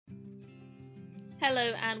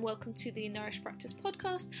Hello and welcome to the Nourish Practice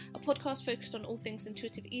podcast, a podcast focused on all things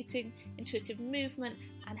intuitive eating, intuitive movement,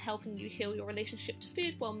 and helping you heal your relationship to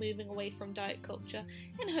food while moving away from diet culture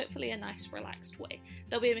in hopefully a nice, relaxed way.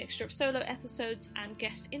 There'll be a mixture of solo episodes and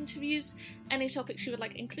guest interviews. Any topics you would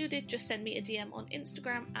like included, just send me a DM on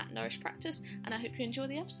Instagram at Nourish Practice, and I hope you enjoy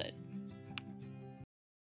the episode.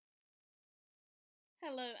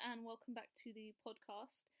 Hello and welcome back to the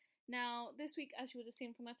podcast. Now, this week, as you would have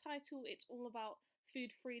seen from my title, it's all about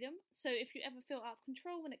food freedom. So if you ever feel out of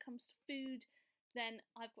control when it comes to food, then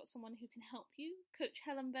I've got someone who can help you. Coach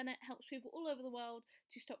Helen Bennett helps people all over the world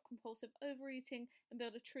to stop compulsive overeating and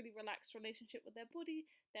build a truly relaxed relationship with their body,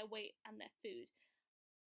 their weight, and their food.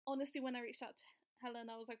 Honestly, when I reached out to Helen,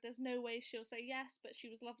 I was like, there's no way she'll say yes, but she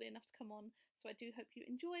was lovely enough to come on, so I do hope you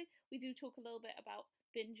enjoy. We do talk a little bit about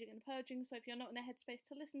binging and purging, so if you're not in a headspace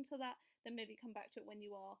to listen to that, then maybe come back to it when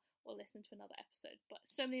you are, or listen to another episode. But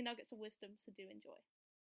so many nuggets of wisdom, so do enjoy.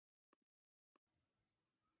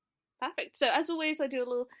 Perfect. So as always, I do a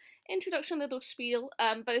little introduction, a little spiel,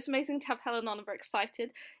 but it's amazing to have Helen on. I'm very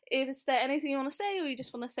excited. Is there anything you want to say, or you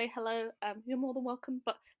just want to say hello? You're more than welcome,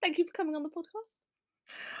 but thank you for coming on the podcast.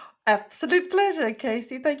 Absolute pleasure,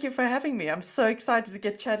 Casey. Thank you for having me. I'm so excited to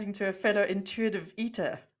get chatting to a fellow intuitive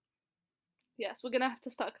eater. Yes, we're going to have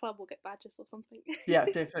to start a club. We'll get badges or something. Yeah,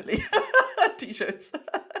 definitely. T-shirts.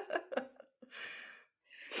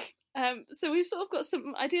 So we've sort of got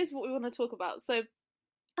some ideas of what we want to talk about. So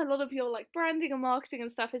a lot of your branding and marketing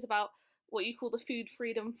and stuff is about what you call the food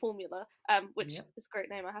freedom formula, which is a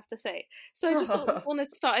great name, I have to say. So I just sort of wanted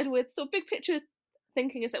to start with sort of big picture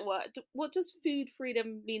thinking, as it were. What does food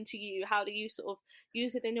freedom mean to you? How do you sort of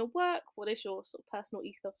use it in your work? What is your sort of personal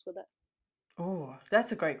ethos with it? Oh,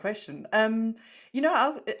 that's a great question. I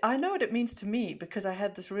know what it means to me because I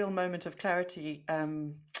had this real moment of clarity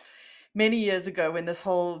many years ago when this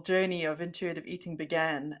whole journey of intuitive eating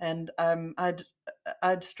began, and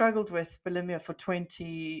I'd struggled with bulimia for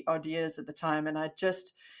 20 odd years at the time, and I'd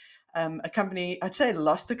just a company, I'd say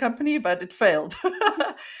lost a company, but it failed.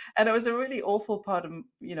 And it was a really awful part of,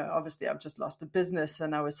 obviously I've just lost a business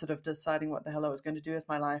and I was sort of deciding what the hell I was going to do with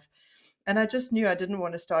my life. And I just knew I didn't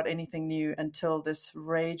want to start anything new until this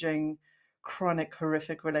raging, chronic,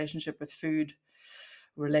 horrific relationship with food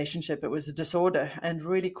relationship. It was a disorder and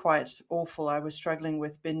really quite awful. I was struggling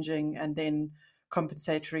with binging and then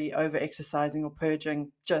compensatory over exercising or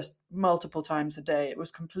purging just multiple times a day. It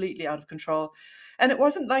was completely out of control. And it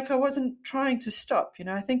wasn't like I wasn't trying to stop.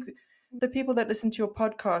 I think the people that listen to your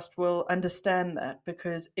podcast will understand that,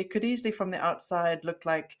 because it could easily from the outside look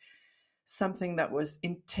like something that was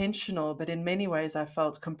intentional, but in many ways I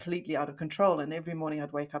felt completely out of control. And every morning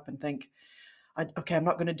I'd wake up and think, okay, I'm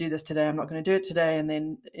not going to do this today. I'm not going to do it today. And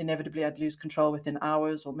then inevitably I'd lose control within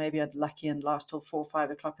hours, or maybe I'd lucky and last till 4 or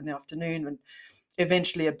 5 o'clock in the afternoon. And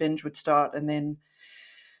eventually a binge would start, and then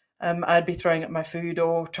I'd be throwing up my food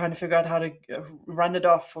or trying to figure out how to run it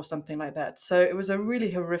off or something like that. So it was a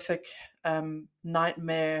really horrific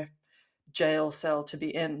nightmare jail cell to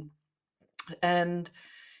be in. And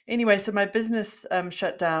anyway, so my business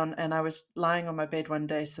shut down, and I was lying on my bed one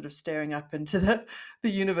day sort of staring up into the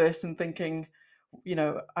universe and thinking,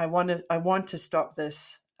 I want to stop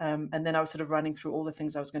this. And then I was sort of running through all the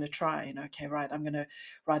things I was going to try. Okay, right, I'm going to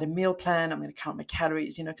write a meal plan. I'm going to count my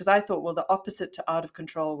calories, because I thought, well, the opposite to out of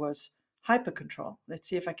control was hyper control. Let's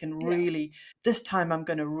see if I can really, this time I'm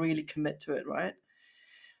going to really commit to it, right?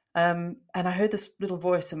 And I heard this little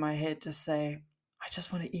voice in my head just say, I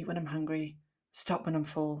just want to eat when I'm hungry, stop when I'm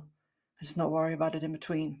full, and just not worry about it in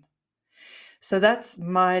between. So that's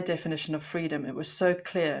my definition of freedom. It was so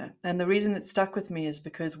clear. And the reason it stuck with me is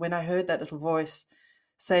because when I heard that little voice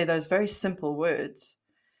say those very simple words,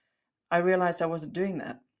 I realized I wasn't doing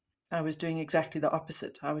that. I was doing exactly the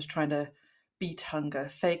opposite. I was trying to beat hunger,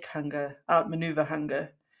 fake hunger, outmaneuver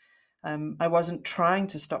hunger. I wasn't trying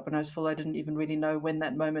to stop when I was full. I didn't even really know when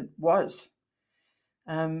that moment was.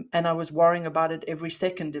 And I was worrying about it every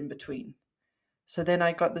second in between. So then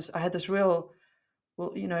I had this real,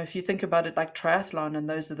 well, if you think about it like triathlon, and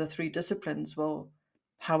those are the 3 disciplines, well,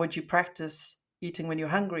 how would you practice eating when you're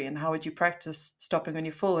hungry? And how would you practice stopping when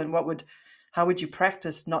you're full? And how would you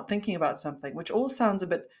practice not thinking about something? Which all sounds a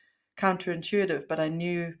bit counterintuitive, but I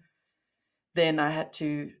knew then I had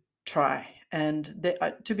to try. And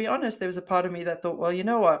to be honest, there was a part of me that thought, well, you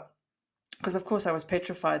know what? Because of course I was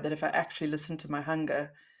petrified that if I actually listened to my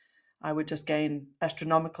hunger, I would just gain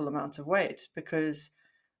astronomical amounts of weight, because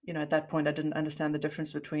at that point I didn't understand the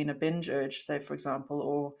difference between a binge urge, say, for example,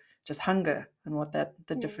 or just hunger, and what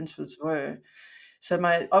the differences were. So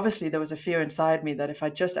obviously there was a fear inside me that if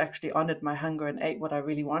I just actually honored my hunger and ate what I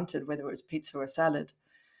really wanted, whether it was pizza or salad,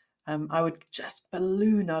 I would just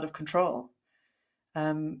balloon out of control.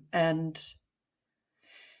 And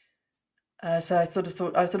so I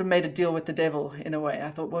sort of made a deal with the devil in a way.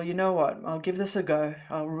 I thought, well, you know what? I'll give this a go.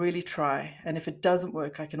 I'll really try. And if it doesn't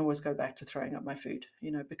work, I can always go back to throwing up my food,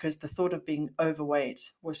 because the thought of being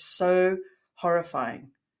overweight was so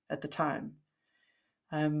horrifying at the time.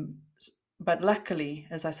 But luckily,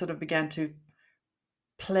 as I sort of began to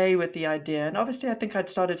play with the idea, and obviously I think I'd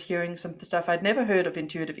started hearing some stuff. I'd never heard of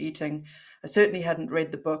intuitive eating. I certainly hadn't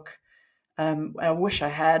read the book. I wish I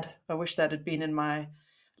had. I wish that had been in my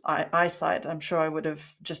eyesight. I'm sure I would have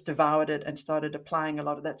just devoured it and started applying a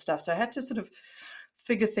lot of that stuff. So I had to sort of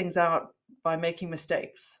figure things out by making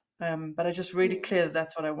mistakes. But I just really clear that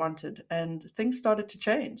that's what I wanted. And things started to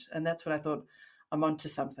change. And that's when I thought, I'm onto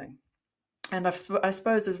something. And I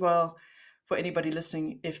suppose as well, for anybody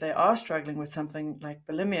listening, if they are struggling with something like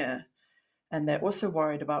bulimia, and they're also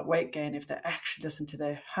worried about weight gain, if they actually listen to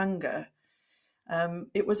their hunger,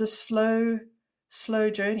 it was a slow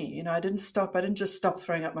journey. I didn't just stop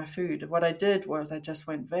throwing up my food. What I did was I just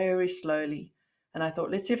went very slowly, and I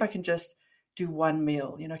thought, let's see if I can just do one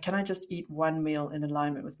meal. Can I just eat one meal in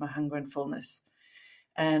alignment with my hunger and fullness?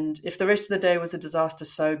 And if the rest of the day was a disaster,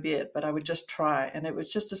 so be it, but I would just try. And it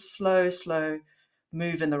was just a slow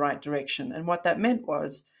move in the right direction. And what that meant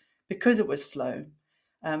was, because it was slow,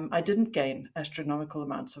 I didn't gain astronomical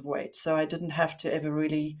amounts of weight. So I didn't have to ever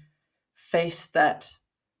really face that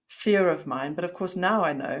fear of mine. But of course, now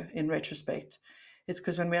I know in retrospect, it's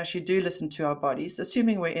because when we actually do listen to our bodies,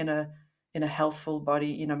 assuming we're in a healthful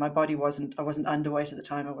body, I wasn't underweight at the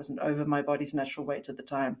time. I wasn't over my body's natural weight at the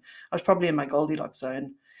time. I was probably in my Goldilocks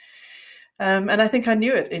zone. And I think I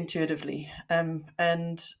knew it intuitively.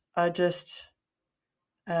 And I just,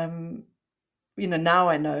 now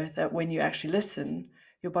I know that when you actually listen,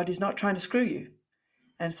 your body's not trying to screw you.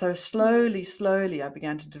 And so slowly, I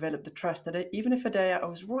began to develop the trust that even if a day I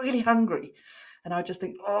was really hungry and I'd just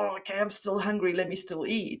think, oh, okay, I'm still hungry, let me still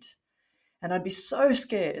eat. And I'd be so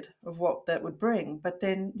scared of what that would bring. But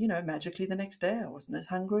then, magically the next day I wasn't as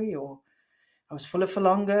hungry, or I was fuller for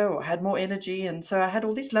longer, or had more energy. And so I had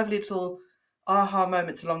all these lovely little aha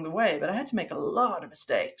moments along the way, but I had to make a lot of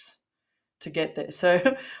mistakes to get there.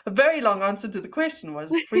 So a very long answer to the question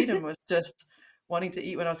was freedom was just wanting to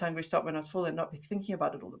eat when I was hungry, stop when I was full, and not be thinking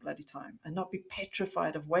about it all the bloody time, and not be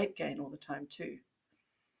petrified of weight gain all the time too.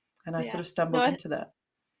 And I sort of stumbled into that.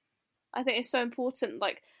 I think it's so important.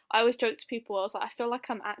 Like, I always joke to people, I was like, I feel like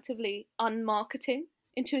I'm actively unmarketing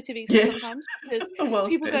intuitive eating sometimes, because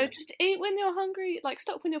people go, just eat when you're hungry, like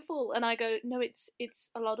stop when you're full. And I go, no, it's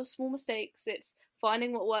a lot of small mistakes. It's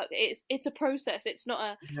finding what works. It's a process. It's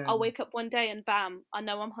not I'll wake up one day and bam, I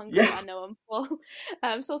know I'm hungry, I know I'm full.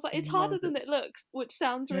 So it's like, it's harder than it looks, which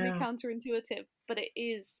sounds really counterintuitive, but it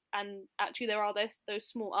is. And actually there are those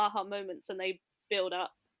small aha moments, and they build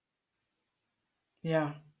up.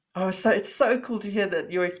 Yeah. Oh, so it's so cool to hear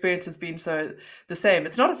that your experience has been so the same.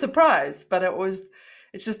 It's not a surprise, but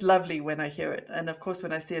it's just lovely when I hear it. And of course,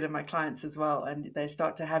 when I see it in my clients as well, and they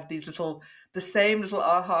start to have the same little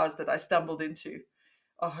ahas that I stumbled into.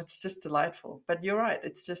 Oh, it's just delightful. But you're right.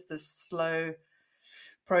 It's just this slow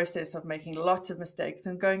process of making lots of mistakes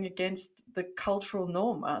and going against the cultural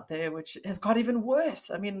norm out there, which has got even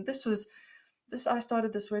worse. I mean, I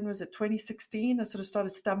started this, when was it, 2016? I sort of started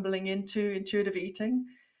stumbling into intuitive eating.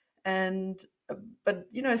 But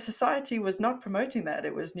society was not promoting that.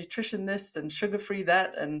 It was nutrition this and sugar-free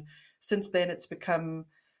that. And since then it's become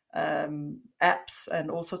apps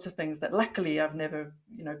and all sorts of things that luckily I've never,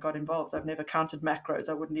 got involved. I've never counted macros.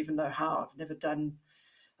 I wouldn't even know how. I've never done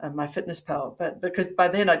MyFitnessPal, but because by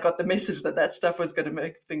then I got the message that stuff was going to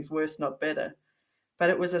make things worse, not better.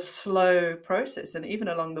 But it was a slow process. And even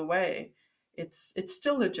along the way, it's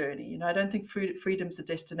still a journey. I don't think freedom's a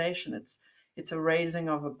destination. It's a raising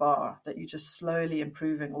of a bar that you're just slowly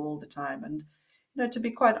improving all the time. And, to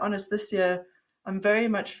be quite honest, this year, I'm very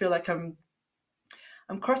much feel like I'm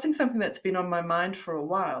crossing something that's been on my mind for a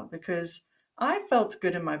while, because I felt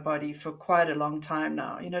good in my body for quite a long time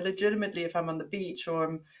now. Legitimately, if I'm on the beach or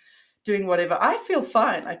I'm doing whatever, I feel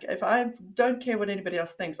fine. Like, if I don't care what anybody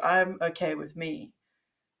else thinks, I'm okay with me.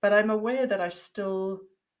 But I'm aware that I still,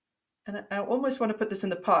 and I almost want to put this in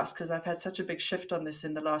the past, because I've had such a big shift on this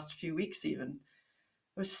in the last few weeks even.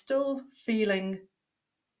 I was still feeling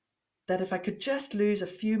that if I could just lose a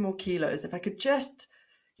few more kilos, if I could just,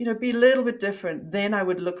 be a little bit different, then I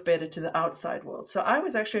would look better to the outside world. So I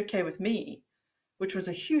was actually okay with me, which was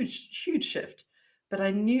a huge, huge shift. But I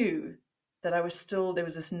knew that there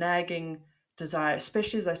was this nagging desire,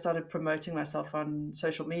 especially as I started promoting myself on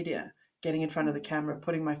social media, getting in front of the camera,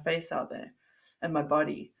 putting my face out there and my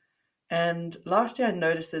body. And last year I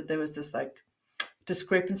noticed that there was this like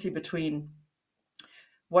discrepancy between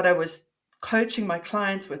what I was coaching my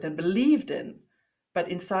clients with and believed in, but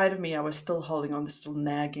inside of me, I was still holding on this little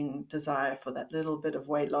nagging desire for that little bit of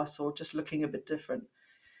weight loss or just looking a bit different.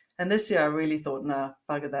 And this year I really thought, nah,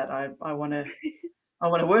 bugger that. I want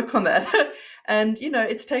to work on that. And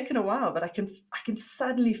it's taken a while, but I can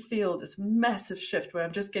suddenly feel this massive shift where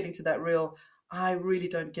I'm just getting to that real, I really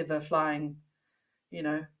don't give a flying,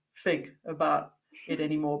 fig about it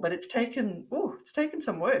anymore. But it's taken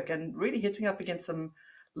some work and really hitting up against some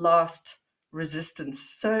last resistance.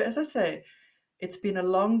 So as I say, it's been a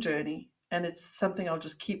long journey, and it's something I'll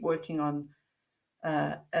just keep working on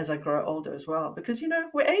as I grow older as well, because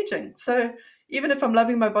we're aging. So even if I'm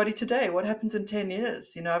loving my body today, what happens in 10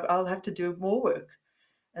 years? I'll have to do more work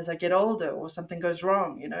as I get older, or something goes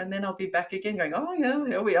wrong, and then I'll be back again going, oh yeah,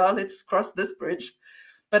 here we are, let's cross this bridge.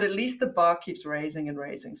 But at least the bar keeps raising and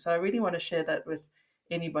raising. So I really want to share that with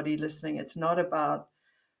anybody listening. It's not about,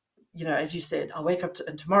 as you said, I'll wake up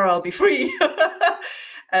and tomorrow I'll be free.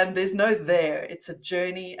 And there's no there. It's a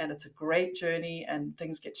journey, and it's a great journey, and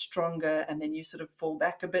things get stronger, and then you sort of fall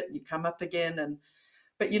back a bit and you come up again.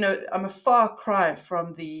 But I'm a far cry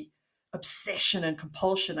from the obsession and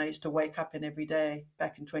compulsion I used to wake up in every day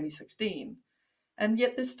back in 2016. And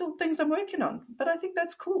yet there's still things I'm working on. But I think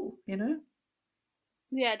that's cool.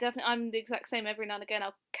 Yeah, definitely. I'm the exact same. Every now and again,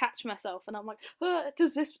 I'll catch myself, and I'm like,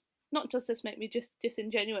 not does this make me just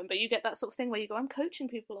disingenuine, but you get that sort of thing where you go, I'm coaching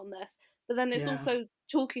people on this, but then it's also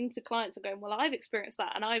talking to clients and going, well, I've experienced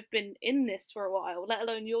that, and I've been in this for a while, let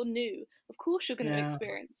alone you're new. Of course you're going to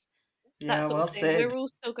experience that sort of thing. Said. We're all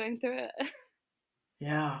still going through it.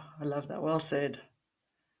 Yeah, I love that. Well said.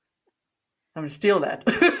 I'm going to steal that.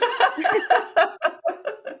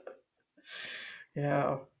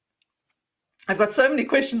 Yeah. I've got so many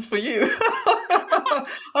questions for you.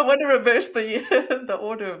 I want to reverse the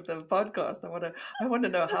order of the podcast. I want to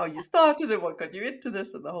know how you started and what got you into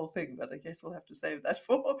this and the whole thing. But I guess we'll have to save that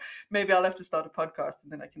for. Maybe I'll have to start a podcast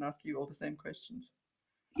and then I can ask you all the same questions.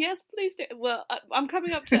 Yes, please do. Well, I'm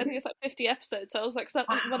coming up to, I think it's like 50 episodes. So I was like,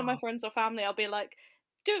 one of my friends or family, I'll be like,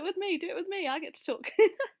 do it with me. I get to talk.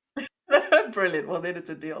 Brilliant. Well, then it's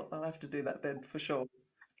a deal. I'll have to do that then for sure.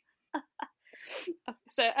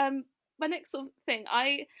 So, my next sort of thing,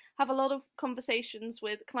 I have a lot of conversations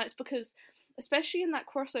with clients because, especially in that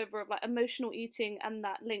crossover of like emotional eating and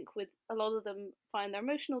that link with a lot of them find they're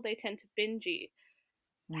emotional, they tend to binge eat.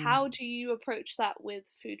 How do you approach that with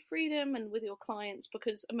food freedom and with your clients?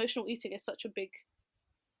 Because emotional eating is such a big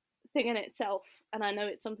thing in itself, and I know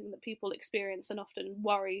it's something that people experience and often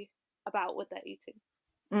worry about with their eating.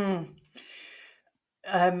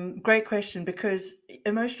 Great question, because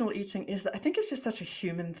emotional eating I think it's just such a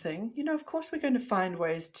human thing. Of course we're going to find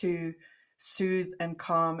ways to soothe and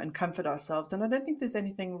calm and comfort ourselves, and I don't think there's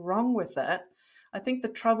anything wrong with that. I think the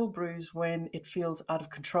trouble brews when it feels out of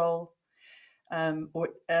control,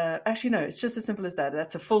 actually no, it's just as simple as that.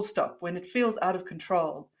 That's a full stop. When it feels out of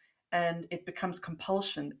control and it becomes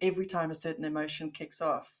compulsion every time a certain emotion kicks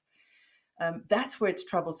off, that's where it's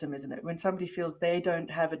troublesome, isn't it? When somebody feels they don't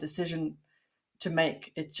have a decision to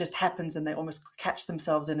make, it just happens and they almost catch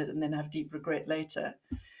themselves in it and then have deep regret later.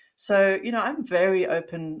 So, I'm very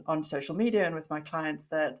open on social media and with my clients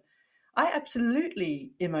that I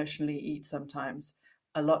absolutely emotionally eat sometimes,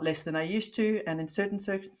 a lot less than I used to. And in certain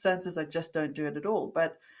circumstances, I just don't do it at all.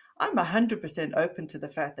 But I'm 100% open to the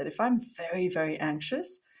fact that if I'm very, very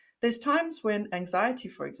anxious, there's times when anxiety,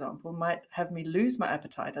 for example, might have me lose my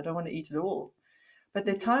appetite. I don't want to eat at all. But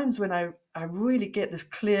there are times when I really get this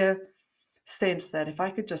clear sense that if I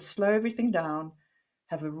could just slow everything down,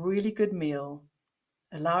 have a really good meal,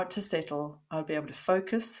 allow it to settle, I'll be able to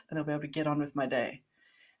focus and I'll be able to get on with my day.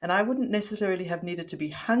 And I wouldn't necessarily have needed to be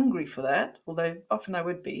hungry for that, although often I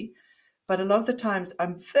would be. But a lot of the times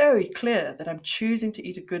I'm very clear that I'm choosing to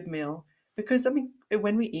eat a good meal because,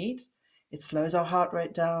 when we eat, it slows our heart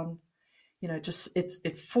rate down.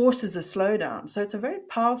 It forces a slowdown. So it's a very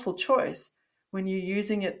powerful choice when you're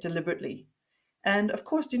using it deliberately. And of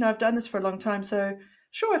course, I've done this for a long time. So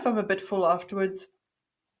sure, if I'm a bit full afterwards,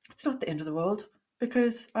 it's not the end of the world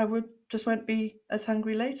because I won't be as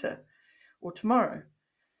hungry later or tomorrow.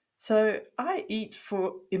 So I eat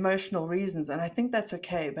for emotional reasons, and I think that's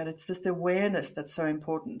okay, but it's this awareness that's so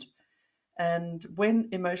important. And when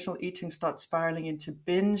emotional eating starts spiraling into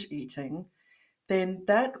binge eating, then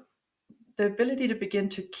the ability to begin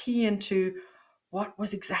to key into what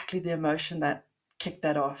was exactly the emotion that kicked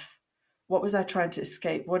that off. What was I trying to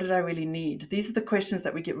escape? What did I really need? These are the questions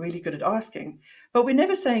that we get really good at asking. But we're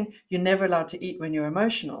never saying you're never allowed to eat when you're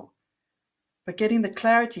emotional. But getting the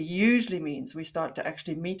clarity usually means we start to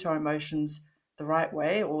actually meet our emotions the right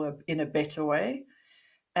way or in a better way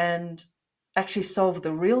and actually solve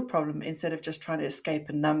the real problem instead of just trying to escape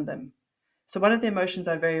and numb them. So, one of the emotions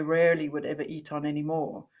I very rarely would ever eat on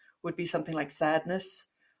anymore would be something like sadness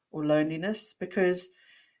or loneliness, because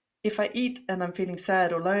if I eat and I'm feeling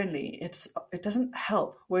sad or lonely, it doesn't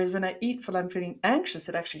help. Whereas when I eat while I'm feeling anxious,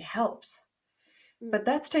 it actually helps. But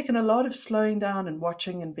that's taken a lot of slowing down and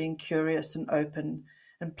watching and being curious and open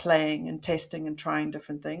and playing and testing and trying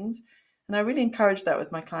different things. And I really encourage that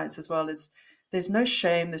with my clients as well. Is there's no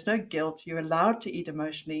shame, there's no guilt. You're allowed to eat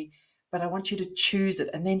emotionally, but I want you to choose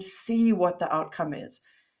it and then see what the outcome is.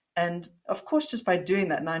 And of course, just by doing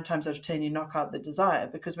that, 9 times out of 10, you knock out the desire,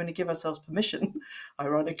 because when we give ourselves permission,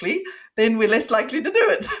 ironically, then we're less likely to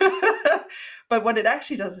do it. But what it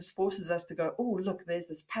actually does is forces us to go, oh, look, there's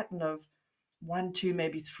this pattern of 1, 2,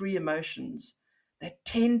 maybe 3 emotions that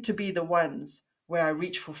tend to be the ones where I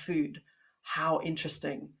reach for food. How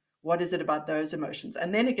interesting. What is it about those emotions?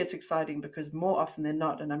 And then it gets exciting, because more often than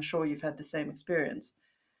not, and I'm sure you've had the same experience,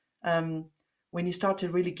 when you start to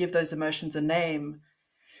really give those emotions a name,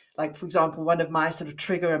 like, for example, one of my sort of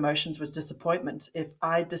trigger emotions was disappointment. If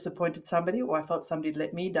I disappointed somebody or I felt somebody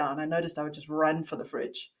let me down, I noticed I would just run for the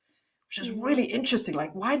fridge, which is really interesting.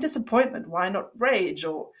 Like, why disappointment? Why not rage?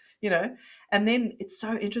 Or, and then it's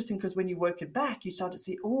so interesting, because when you work it back, you start to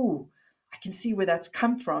see, oh, I can see where that's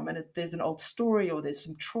come from. And there's an old story, or there's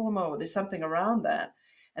some trauma, or there's something around that.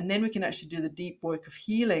 And then we can actually do the deep work of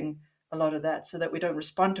healing a lot of that, so that we don't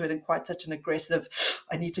respond to it in quite such an aggressive,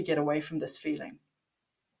 I need to get away from this feeling.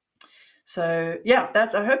 So yeah,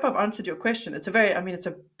 I hope I've answered your question. It's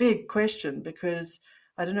a big question, because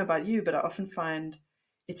I don't know about you, but I often find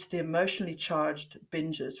it's the emotionally charged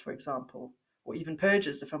binges, for example, or even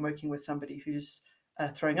purges. If I'm working with somebody who's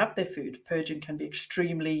throwing up their food, purging can be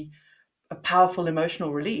extremely a powerful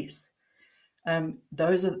emotional release.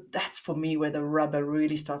 That's for me where the rubber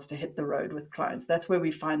really starts to hit the road with clients. That's where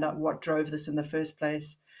we find out what drove this in the first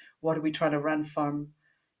place. What are we trying to run from?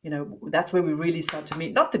 That's where we really start to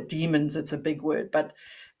meet, not the demons, it's a big word, but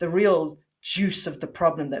the real juice of the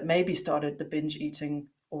problem that maybe started the binge eating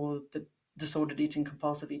or the disordered eating,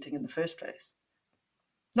 compulsive eating in the first place.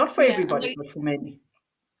 Not for everybody, but for many.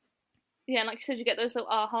 Yeah, and like you said, you get those little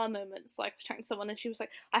aha moments. Like I was chatting to someone and she was like,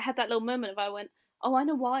 I had that little moment of, I went, oh, I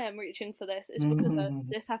know why I'm reaching for this. It's because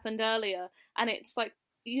this happened earlier. And it's like,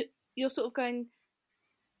 you're sort of going,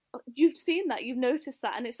 you've seen that, you've noticed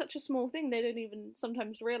that, and it's such a small thing they don't even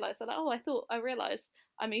sometimes realize. They're like, oh, I realized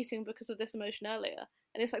I'm eating because of this emotion earlier.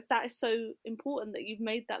 And it's like, that is so important that you've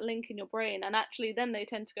made that link in your brain. And actually then they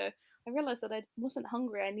tend to go, I realized that I wasn't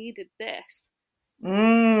hungry, I needed this.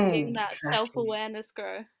 Seeing that Exactly. self-awareness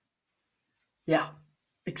grow. Yeah,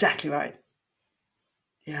 exactly right.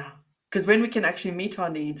 Yeah, because when we can actually meet our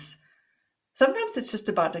needs, sometimes it's just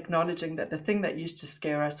about acknowledging that the thing that used to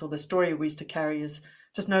scare us, or the story we used to carry, is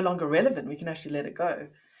just no longer relevant. We can actually let it go.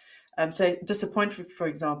 So disappointment, for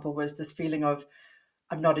example, was this feeling of,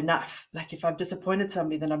 I'm not enough. Like, if I've disappointed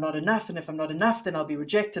somebody, then I'm not enough. And if I'm not enough, then I'll be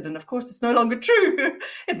rejected. And of course, it's no longer true.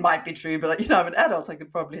 It might be true, but I'm an adult. I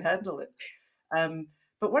could probably handle it.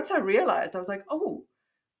 But once I realized, I was like, oh,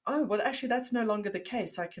 well, actually, that's no longer the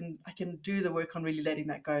case. I can do the work on really letting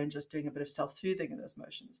that go and just doing a bit of self-soothing in those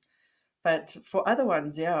emotions. But for other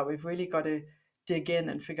ones, yeah, we've really got to dig in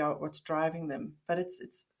and figure out what's driving them. But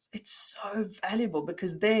it's so valuable,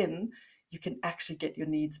 because then you can actually get your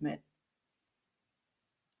needs met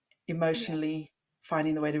emotionally,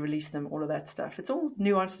 finding the way to release them, all of that stuff. It's all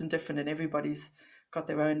nuanced and different, and everybody's got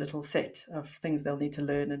their own little set of things they'll need to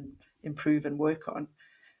learn and improve and work on.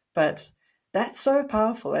 But that's so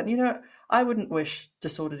powerful. And I wouldn't wish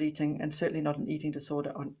disordered eating, and certainly not an eating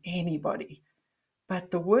disorder, on anybody.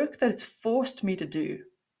 But the work that it's forced me to do,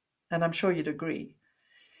 and I'm sure you'd agree,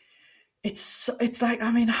 it's like,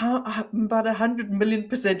 how I'm about 100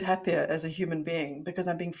 million% happier as a human being, because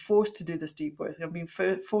I'm being forced to do this deep work. I'm being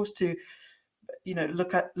forced to,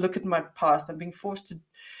 look at my past. I'm being forced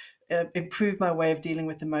to improve my way of dealing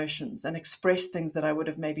with emotions and express things that I would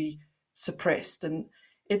have maybe suppressed. And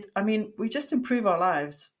we just improve our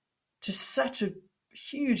lives to such a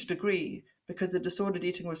huge degree, because the disordered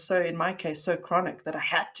eating was, so, in my case, so chronic that I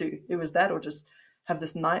had to. It was that, or just have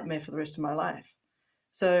this nightmare for the rest of my life.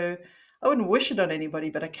 So I wouldn't wish it on anybody,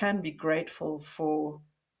 but I can be grateful for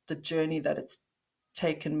the journey that it's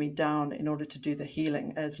taken me down in order to do the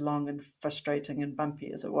healing, as long and frustrating and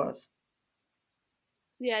bumpy as it was.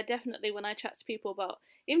 Yeah, definitely. When I chat to people about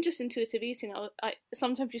even just intuitive eating, I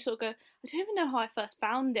sometimes you sort of go, I don't even know how I first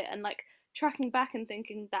found it, and like tracking back and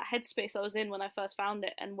thinking that headspace I was in when I first found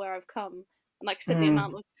it and where I've come, and like I said, the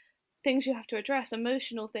amount of things you have to address,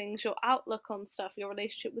 emotional things, your outlook on stuff, your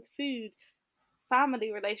relationship with food,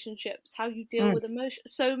 family relationships, how you deal Mm. with emotion,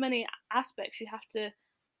 so many aspects you have to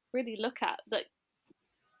really look at that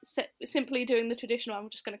simply doing the traditional, I'm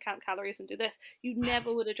just going to count calories and do this, you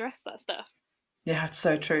never would address that stuff. Yeah, it's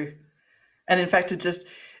so true. And in fact,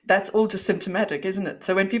 that's all just symptomatic, isn't it?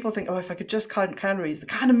 So when people think, oh, if I could just count calories, they're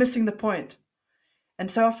kind of missing the point. And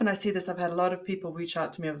so often I see this. I've had a lot of people reach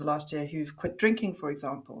out to me over the last year who've quit drinking, for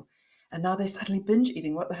example, and now they're suddenly binge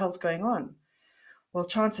eating. What the hell's going on? Well,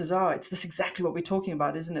 chances are it's this exactly what we're talking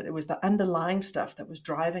about, isn't it? It was the underlying stuff that was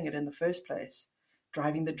driving it in the first place,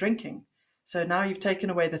 driving the drinking. So now you've taken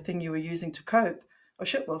away the thing you were using to cope. Oh,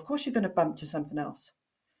 shit, well, of course you're going to bump to something else.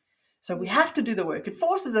 So we have to do the work. It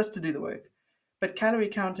forces us to do the work. But calorie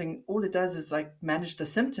counting, all it does is like manage the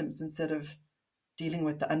symptoms instead of dealing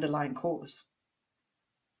with the underlying cause.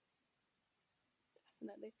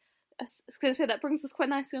 Definitely. I was going to say that brings us quite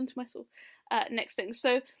nicely onto my sort of next thing.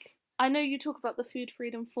 So I know you talk about the food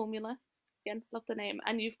freedom formula. Again, love the name.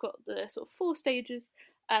 And you've got the sort of 4 stages.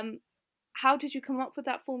 How did you come up with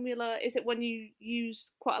that formula? Is it when you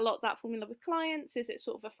use quite a lot that formula with clients? Is it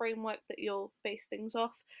sort of a framework that you'll base things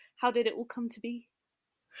off? How did it all come to be?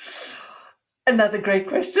 Another great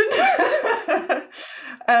question.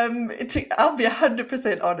 I'll be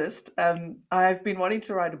 100% honest. I've been wanting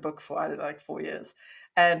to write a book for, I don't know, like 4 years.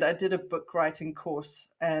 And I did a book writing course.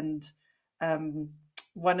 And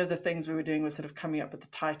one of the things we were doing was sort of coming up with the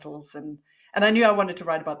titles. And I knew I wanted to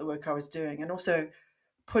write about the work I was doing and also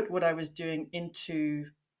put what I was doing into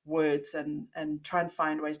words and try and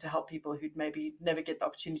find ways to help people who'd maybe never get the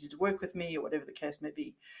opportunity to work with me or whatever the case may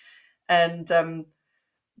be. And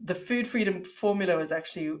the food freedom formula was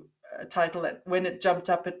actually a title that when it jumped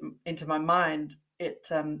up into my mind,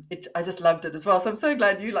 I just loved it as well. So I'm so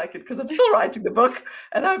glad you like it because I'm still writing the book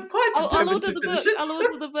and I'm quite determined to finish it. I'll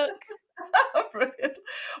order the book. Brilliant.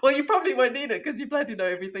 Well, you probably won't need it because you bloody know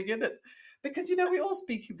everything in it. Because, we all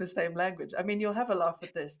speak the same language. I mean, you'll have a laugh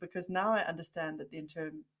at this because now I understand that the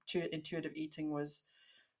intuitive eating was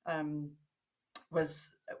come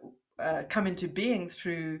into being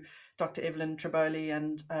through Dr. Evelyn Tribole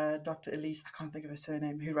and Dr. Elise, I can't think of her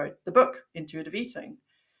surname, who wrote the book, Intuitive Eating.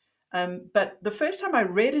 But the first time I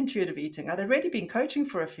read Intuitive Eating, I'd already been coaching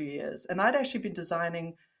for a few years, and I'd actually been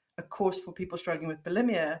designing a course for people struggling with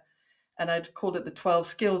bulimia, and I'd called it the 12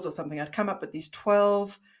 skills or something. I'd come up with these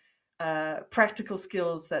 12 practical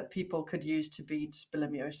skills that people could use to beat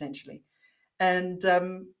bulimia, essentially. And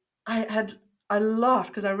I laughed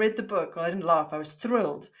because I read the book. Well, I didn't laugh. I was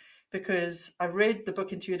thrilled because I read the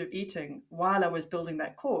book Intuitive Eating while I was building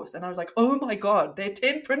that course. And I was like, oh my God, their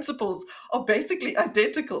 10 principles are basically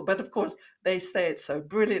identical. But of course, they say it so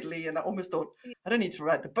brilliantly. And I almost thought, I don't need to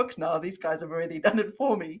write the book now. These guys have already done it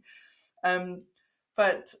for me.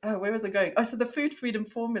 But where was I going? Oh, so the food freedom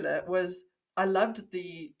formula was, I loved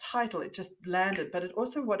the title. It just landed. But it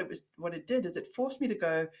also, what it did is it forced me to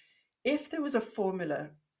go, if there was a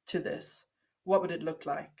formula to this, what would it look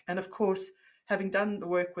like? And of course, having done the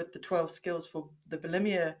work with the 12 skills for the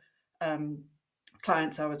bulimia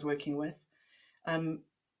clients I was working with,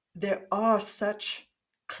 there are such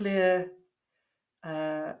clear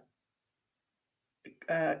and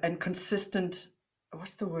consistent,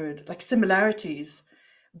 what's the word? Like similarities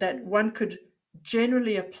that one could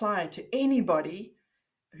generally apply to anybody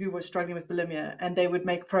who was struggling with bulimia, and they would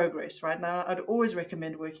make progress. Right now, I'd always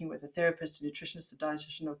recommend working with a therapist, a nutritionist, a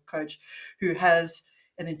dietitian, or coach who has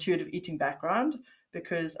an intuitive eating background,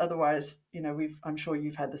 because otherwise, I'm sure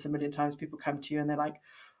you've had this a million times. People come to you and they're like,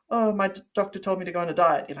 "Oh, my doctor told me to go on a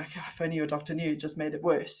diet." You're like, oh, "If only your doctor knew, it just made it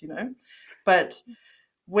worse," But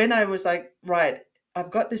when I was like, right,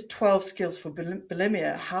 I've got these 12 skills for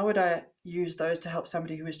bulimia. How would I use those to help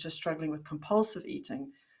somebody who is just struggling with compulsive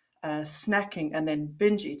eating, snacking, and then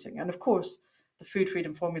binge eating? And of course, the food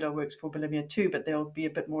freedom formula works for bulimia too, but there'll be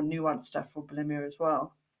a bit more nuanced stuff for bulimia as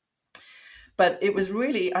well. But it was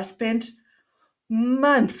really, I spent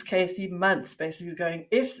months, Casey, months basically going,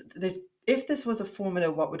 if this was a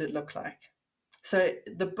formula, what would it look like? So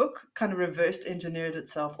the book kind of reversed engineered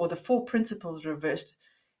itself, or the 4 principles reversed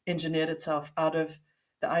engineered itself out of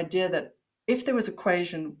the idea that if there was an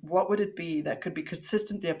equation, what would it be that could be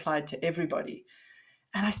consistently applied to everybody?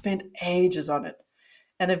 And I spent ages on it.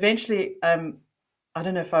 And eventually, I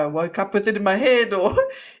don't know if I woke up with it in my head or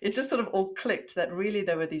it just sort of all clicked that really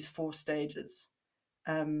there were these 4 stages.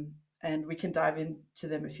 And we can dive into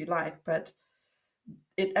them if you like, but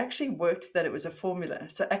it actually worked that it was a formula.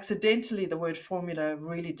 So accidentally, the word formula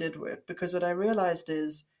really did work, because what I realized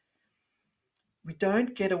is we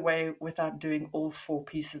don't get away without doing all 4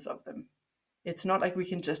 pieces of them. It's not like we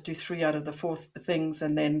can just do 3 out of the 4 things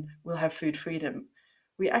and then we'll have food freedom.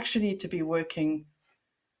 We actually need to be working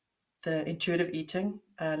the intuitive eating,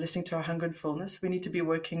 listening to our hunger and fullness. We need to be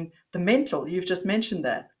working the mental. You've just mentioned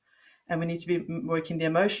that. And we need to be working the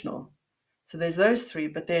emotional. So there's those 3,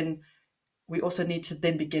 but then we also need to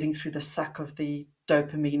then be getting through the suck of the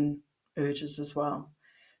dopamine urges as well.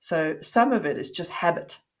 So some of it is just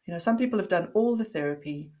habit. Some people have done all the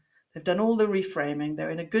therapy, they've done all the reframing, they're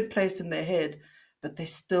in a good place in their head, but they're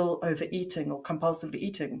still overeating or compulsively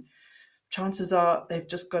eating. Chances are they've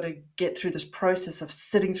just got to get through this process of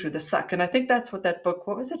sitting through the suck. And I think that's what that book,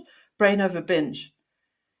 what was it? Brain Over Binge.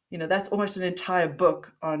 That's almost an entire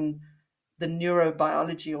book on the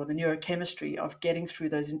neurobiology or the neurochemistry of getting through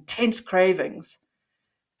those intense cravings,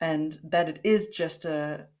 and that it is just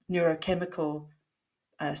a neurochemical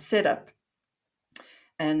setup,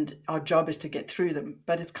 and our job is to get through them.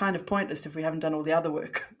 But it's kind of pointless if we haven't done all the other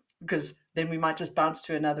work, because then we might just bounce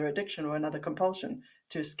to another addiction or another compulsion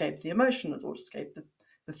to escape the emotion or escape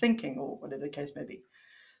the thinking or whatever the case may be.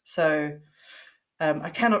 So I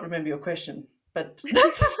cannot remember your question, but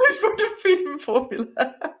that's the food freedom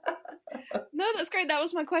formula. No, that's great. That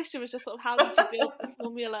was my question, was just sort of how did you build the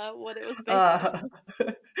formula, what it was based on.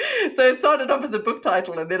 So it started off as a book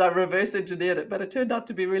title and then I reverse engineered it, but it turned out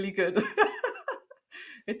to be really good.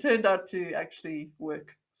 It turned out to actually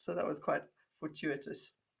work. So that was quite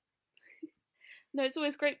fortuitous. No, it's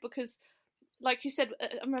always great because, like you said,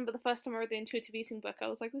 I remember the first time I read the intuitive eating book, I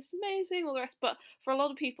was like, this is amazing, all the rest. But for a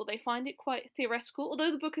lot of people, they find it quite theoretical,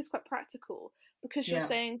 although the book is quite practical, because you're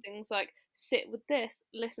saying things like, sit with this,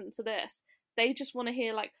 listen to this. They just want to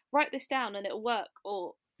hear, like, write this down and it'll work,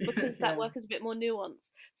 or because that work is a bit more nuanced.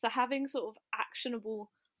 So having sort of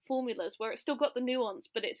actionable formulas where it's still got the nuance,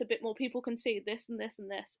 but it's a bit more, people can see this and this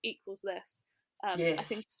and this equals this. I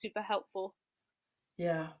think it's super helpful.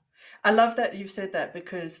 Yeah. I love that you've said that,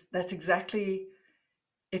 because that's exactly,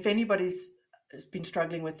 if anybody's been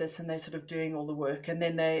struggling with this and they're sort of doing all the work and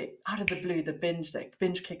then they, out of the blue, the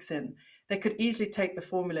binge kicks in, they could easily take the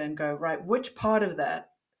formula and go, right, which part of that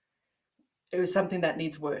is something that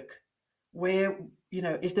needs work? Where,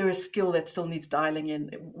 is there a skill that still needs dialing in?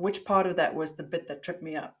 Which part of that was the bit that tripped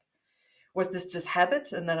me up? Was this just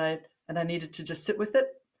habit and then I needed to just sit with it?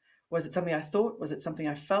 Was it something I thought? Was it something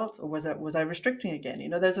I felt? Or was I restricting again?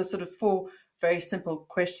 Those are sort of 4 very simple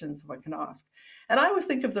questions one can ask. And I always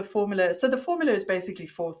think of the formula. So the formula is basically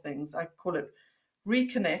 4 things. I call it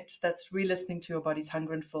reconnect. That's re-listening to your body's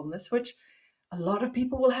hunger and fullness, which a lot of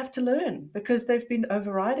people will have to learn because they've been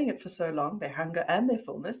overriding it for so long, their hunger and their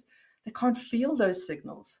fullness. They can't feel those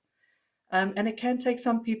signals. And it can take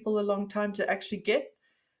some people a long time to actually get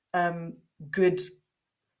good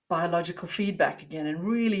biological feedback again and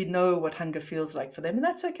really know what hunger feels like for them. And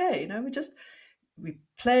that's okay. We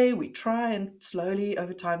play, we try, and slowly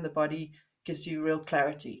over time, the body gives you real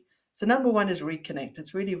clarity. So number 1 is reconnect.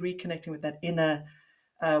 It's really reconnecting with that inner,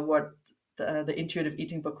 what the intuitive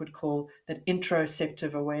eating book would call that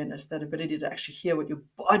interoceptive awareness, that ability to actually hear what your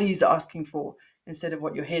body's asking for instead of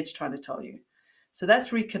what your head's trying to tell you. So that's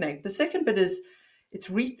reconnect. The second bit is it's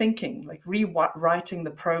rethinking, like rewriting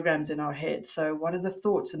the programs in our head. So what are the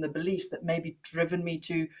thoughts and the beliefs that maybe driven me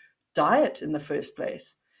to diet in the first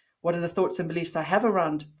place? What are the thoughts and beliefs I have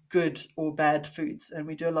around good or bad foods? And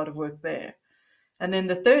we do a lot of work there. And then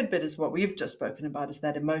the third bit is what we've just spoken about, is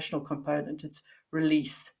that emotional component. It's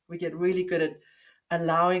release. We get really good at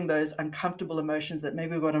allowing those uncomfortable emotions that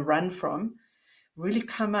maybe we want to run from really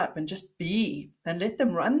come up and just be and let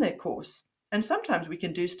them run their course. And sometimes we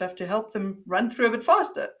can do stuff to help them run through a bit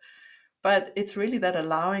faster. But it's really that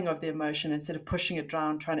allowing of the emotion instead of pushing it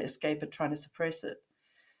down, trying to escape it, trying to suppress it.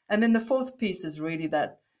 And then the fourth piece is really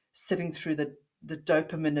that sitting through the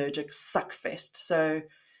dopaminergic suck fest. So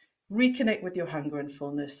reconnect with your hunger and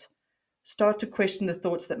fullness. Start to question the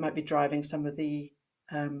thoughts that might be driving some of the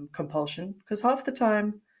compulsion. Because half the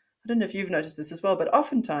time, I don't know if you've noticed this as well, but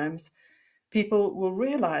oftentimes people will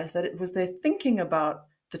realize that it was their thinking about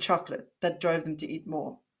the chocolate that drove them to eat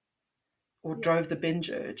more or drove the binge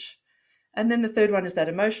urge. And then the third one is that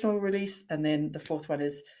emotional release. And then the fourth one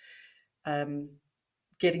is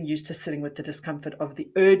getting used to sitting with the discomfort of the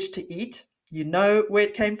urge to eat. You know where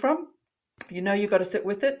it came from. You know you got to sit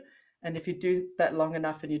with it. And if you do that long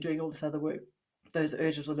enough and you're doing all this other work, those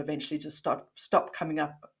urges will eventually just stop coming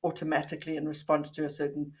up automatically in response to a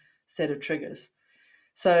certain set of triggers.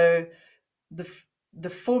 So the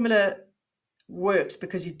formula works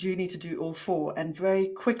because you do need to do all 4, and very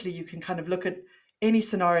quickly you can kind of look at any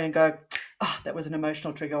scenario and go, that was an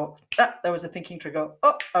emotional trigger, or that was a thinking trigger,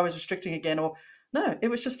 I was restricting again, or no, it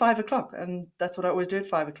was just 5 o'clock, and that's what I always do at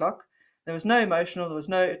 5 o'clock. There was no emotional, there was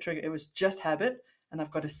no trigger. It was just habit, and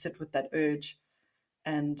I've got to sit with that urge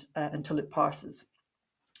and until it passes,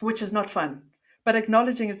 which is not fun. But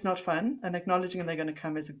acknowledging it's not fun and acknowledging they're going to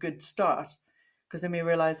come is a good start, because then we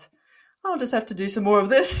realize I'll just have to do some more of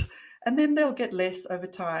this, and then they'll get less over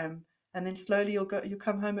time. And then slowly you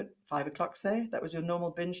come home at 5 o'clock, say that was your normal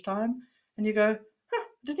binge time, and you go,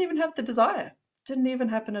 didn't even have the desire, didn't even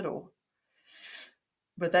happen at all.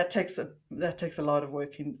 But that takes a lot of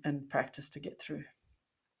work and practice to get through.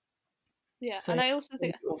 Yeah, So and I also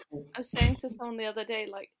think I was saying to someone the other day,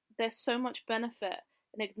 like, there's so much benefit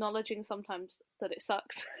in acknowledging sometimes that it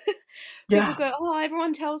sucks. People go, oh,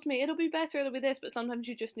 everyone tells me it'll be better, it'll be this, but sometimes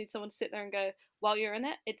you just need someone to sit there and go, while you're in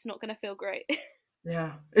it, it's not going to feel great.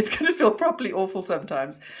 Yeah, it's going to feel properly awful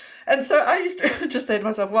sometimes. And so I used to just say to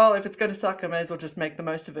myself, well, if it's going to suck, I may as well just make the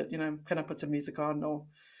most of it. Can I put some music on? Or,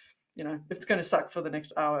 if it's going to suck for the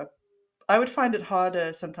next hour. I would find it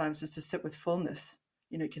harder sometimes just to sit with fullness.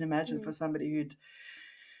 You can imagine for somebody who'd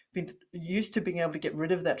been used to being able to get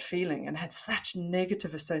rid of that feeling and had such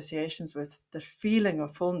negative associations with the feeling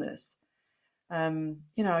of fullness.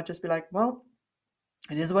 I'd just be like, well,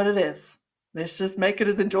 it is what it is. Let's just make it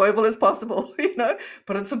as enjoyable as possible,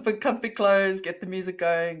 put on some comfy clothes, get the music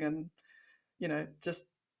going, and, just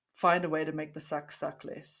find a way to make the suck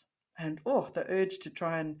less. And, the urge to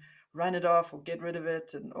try and run it off or get rid of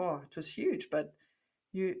it. And, it was huge. But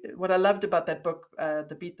what I loved about that book,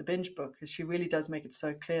 the Beat the Binge book, is she really does make it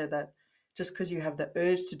so clear that just because you have the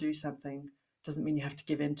urge to do something doesn't mean you have to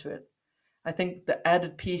give into it. I think the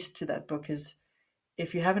added piece to that book is,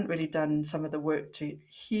 if you haven't really done some of the work to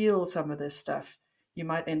heal some of this stuff, you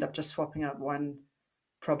might end up just swapping out one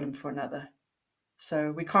problem for another.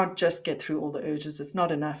 So we can't just get through all the urges. It's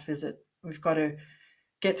not enough, is it? We've got to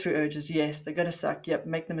get through urges. Yes, they're going to suck. Yep,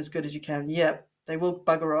 make them as good as you can. Yep, they will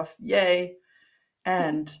bugger off. Yay.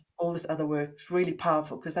 And all this other work is really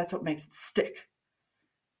powerful, because that's what makes it stick.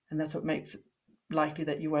 And that's what makes it likely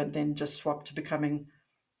that you won't then just swap to becoming,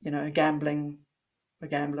 a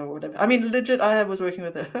gambler or whatever. I mean, legit, I was working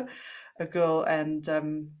with a girl, and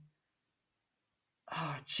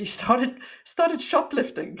she started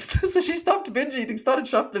shoplifting. So she stopped binge eating, started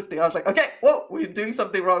shoplifting. I was like, okay, whoa, we're doing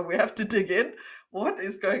something wrong. We have to dig in. What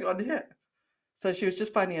is going on here? So she was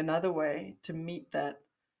just finding another way to meet that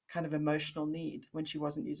kind of emotional need when she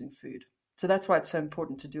wasn't using food. So that's why it's so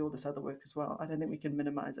important to do all this other work as well. I don't think we can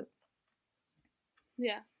minimize it.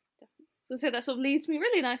 Yeah, definitely. So that sort of leads me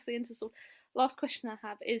really nicely into sort of last question I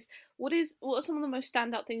have is what are some of the most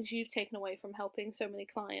standout things you've taken away from helping so many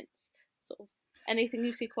clients? Sort of anything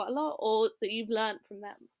you see quite a lot, or that you've learned from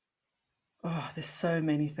them? There's so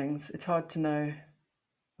many things. It's hard to know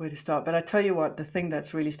where to start. But I tell you what, the thing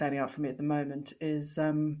that's really standing out for me at the moment is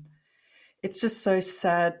it's just so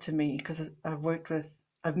sad to me, because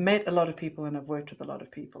I've met a lot of people and I've worked with a lot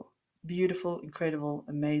of people. Beautiful, incredible,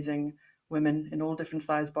 amazing women in all different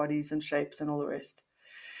size bodies and shapes and all the rest.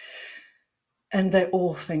 And they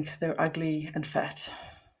all think they're ugly and fat.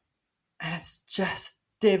 And it's just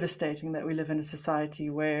devastating that we live in a society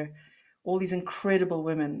where all these incredible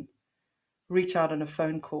women reach out on a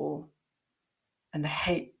phone call and they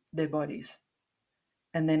hate their bodies.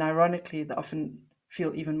 And then ironically, they often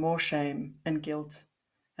feel even more shame and guilt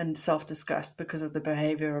and self-disgust because of the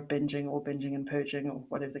behavior of binging and purging, or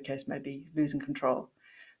whatever the case may be, losing control.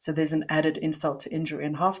 So there's an added insult to injury.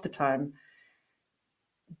 And half the time,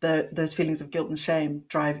 those feelings of guilt and shame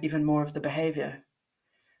drive even more of the behavior.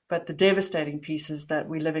 But the devastating piece is that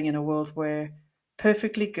we're living in a world where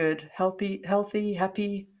perfectly good, healthy,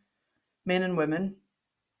 happy men and women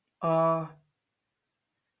are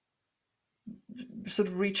sort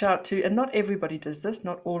of reach out to, and not everybody does this.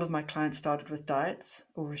 Not all of my clients started with diets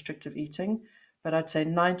or restrictive eating, but I'd say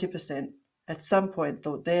 90% at some point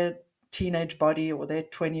thought their teenage body or their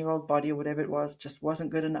 20-year-old body or whatever it was just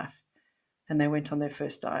wasn't good enough, and they went on their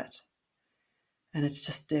first diet. And it's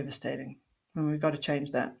just devastating. And we've got to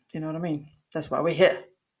change that. You know what I mean? That's why we're here.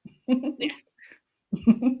 Yes.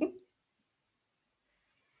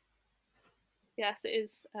 Yes, it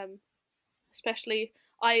is. Especially,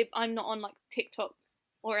 I'm not on like TikTok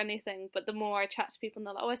or anything, but the more I chat to people and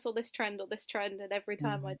they're like, oh, I saw this trend or this trend, and every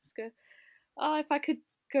time I just go, oh, if I could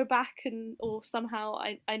go back or somehow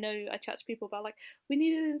I know I chat to people about like, we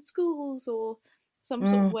need it in schools or some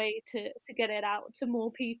sort of way to get it out to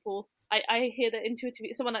more people. I hear that intuitive.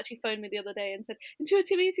 Someone actually phoned me the other day and said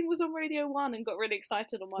intuitive eating was on Radio 1 and got really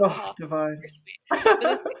excited on my behalf. Divine.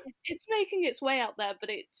 But it's making its way out there, but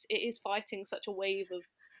it is fighting such a wave of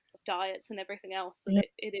diets and everything else that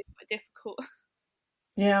it is quite difficult.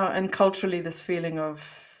 Yeah, and culturally, this feeling of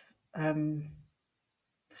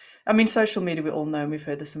I mean, social media, we all know, and we've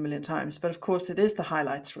heard this a million times, but of course it is the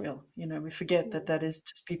highlights reel. We forget that that is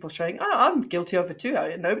just people showing, oh, I'm guilty of it too.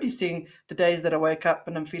 Nobody's seeing the days that I wake up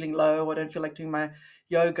and I'm feeling low, or I don't feel like doing my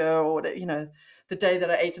yoga, or, the day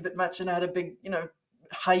that I ate a bit much and I had a big,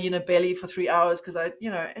 hyena belly for 3 hours because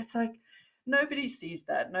it's like nobody sees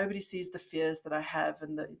that. Nobody sees the fears that I have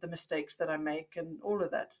and the mistakes that I make and all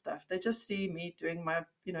of that stuff. They just see me doing my,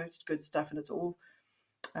 it's good stuff, and it's all,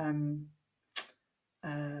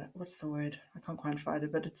 what's the word? I can't quite find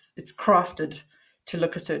it, but it's crafted to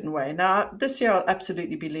look a certain way. Now, this year I'll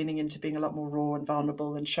absolutely be leaning into being a lot more raw and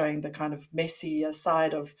vulnerable and showing the kind of messy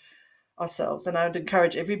side of ourselves. And I would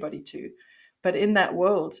encourage everybody to. But in that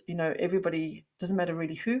world, everybody, doesn't matter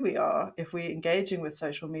really who we are, if we're engaging with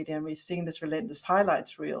social media and we're seeing this relentless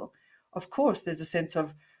highlights reel, of course there's a sense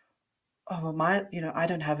of, oh, I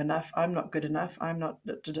don't have enough, I'm not good enough, I'm not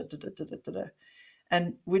da, da, da, da, da, da, da.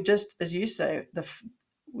 And we're just, as you say,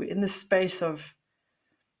 we're in this space of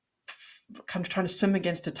kind of trying to swim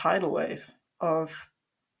against a tidal wave of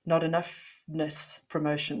not enoughness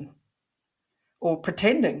promotion or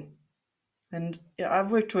pretending. And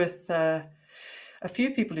I've worked with a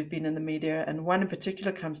few people who've been in the media, and one in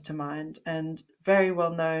particular comes to mind, and very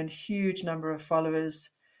well known, huge number of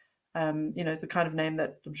followers, the kind of name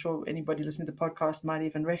that I'm sure anybody listening to the podcast might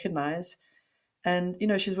even recognize. And,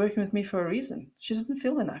 she's working with me for a reason. She doesn't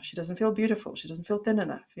feel enough. She doesn't feel beautiful. She doesn't feel thin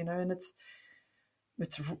enough, and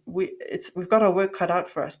we've got our work cut out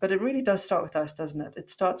for us, but it really does start with us, doesn't it? It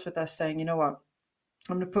starts with us saying, you know what,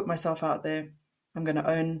 I'm going to put myself out there. I'm going to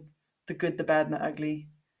own the good, the bad, and the ugly.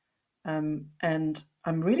 And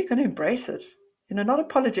I'm really going to embrace it, not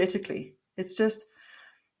apologetically. It's just,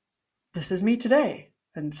 this is me today.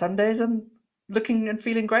 And some days I'm looking and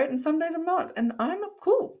feeling great, and some days I'm not. And I'm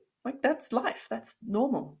cool. Like, that's life. That's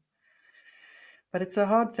normal. But it's a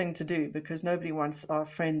hard thing to do because nobody wants our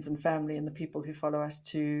friends and family and the people who follow us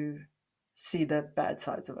to see the bad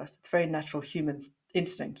sides of us. It's very natural human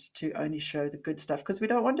instinct to only show the good stuff because we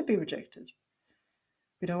don't want to be rejected.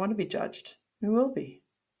 We don't want to be judged. We will be.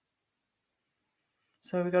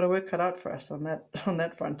 So we've got to work cut out for us on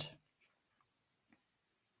that front.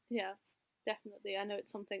 Yeah, definitely. I know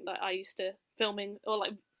it's something that I used to filming, or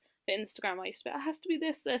like for Instagram, I used to be, it has to be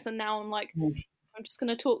this, and now I'm like, I'm just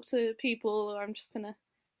going to talk to people, or I'm just going to,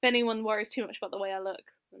 if anyone worries too much about the way I look,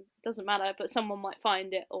 it doesn't matter, but someone might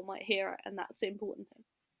find it or might hear it, and that's the important thing.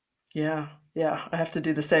 Yeah. I have to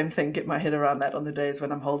do the same thing, get my head around that on the days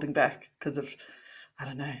when I'm holding back because of, I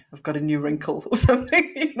don't know, I've got a new wrinkle or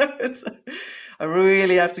something. I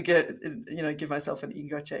really have to give myself an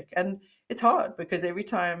ego check. And it's hard because every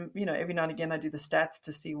time, every now and again I do the stats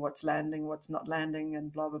to see what's landing, what's not landing,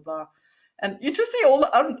 and blah, blah, blah. And you just see all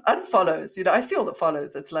the unfollows. I see all the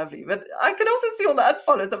follows. That's lovely. But I can also see all the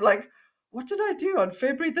unfollows. I'm like, what did I do on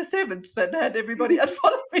February the 7th that had everybody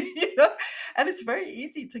unfollow me? And it's very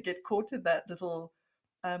easy to get caught in that little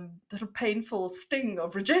painful sting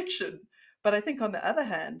of rejection. But I think on the other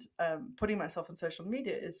hand, putting myself on social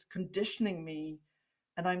media is conditioning me,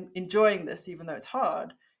 and I'm enjoying this even though it's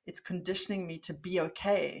hard. It's conditioning me to be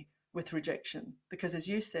okay with rejection. Because as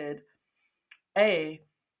you said,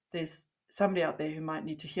 there's somebody out there who might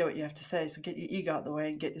need to hear what you have to say. So get your ego out the way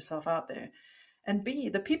and get yourself out there. And B,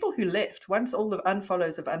 the people who left, once all the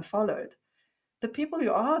unfollows have unfollowed, the people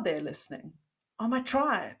who are there listening are my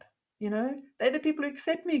tribe. They're the people who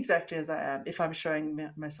accept me exactly as I am, if I'm showing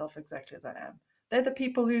myself exactly as I am. They're the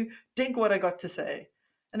people who dig what I got to say.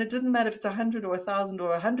 And it doesn't matter if it's 100 or 1,000 or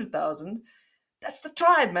 100,000. That's the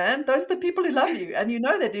tribe, man. Those are the people who love you. And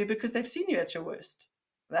they do because they've seen you at your worst.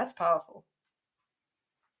 That's powerful.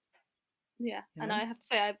 Yeah. And I have to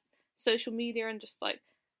say, I've social media and just like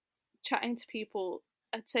chatting to people.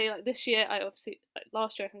 I'd say like this year,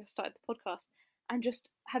 last year I think I started the podcast, and just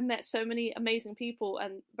have met so many amazing people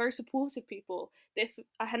and very supportive people that if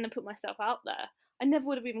I hadn't put myself out there, I never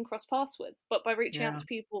would have even crossed paths with. But by reaching out to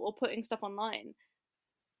people or putting stuff online,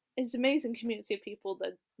 it's an amazing community of people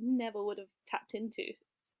that never would have tapped into.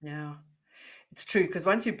 Yeah, it's true, because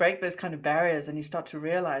once you break those kind of barriers and you start to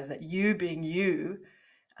realize that you being you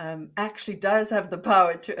actually does have the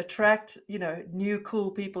power to attract, new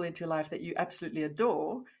cool people into your life that you absolutely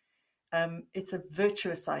adore. It's a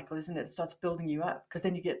virtuous cycle, isn't it? It starts building you up because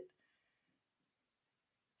then you get,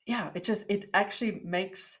 it actually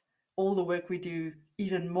makes all the work we do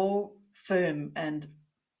even more firm and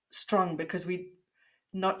strong because we're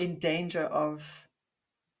not in danger of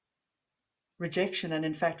rejection. And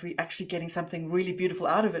in fact, we're actually getting something really beautiful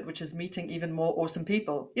out of it, which is meeting even more awesome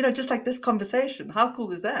people, just like this conversation. How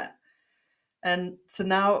cool is that? And so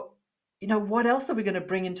now, what else are we going to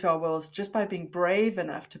bring into our worlds just by being brave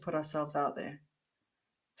enough to put ourselves out there?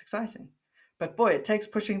 It's exciting. But boy, it takes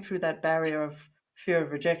pushing through that barrier of fear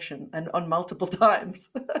of rejection and on multiple times.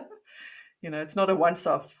 It's not a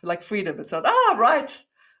once-off like freedom. It's not, right.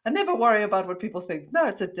 I never worry about what people think. No,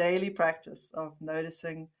 it's a daily practice of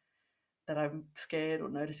noticing that I'm scared or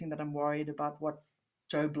noticing that I'm worried about what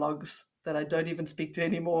Joe Blogs that I don't even speak to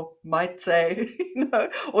anymore might say,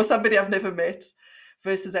 or somebody I've never met,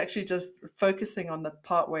 versus actually just focusing on the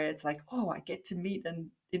part where it's like, I get to meet and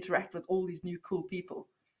interact with all these new cool people.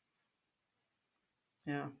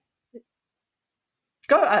 Yeah.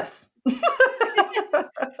 Go us.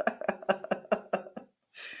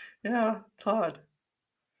 Yeah, it's hard.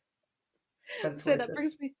 So that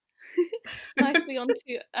brings me nicely on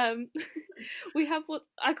to we have what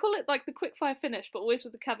I call it like the quick fire finish, but always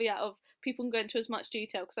with the caveat of people can go into as much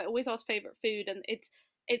detail, because I always ask favorite food, and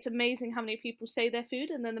it's amazing how many people say their food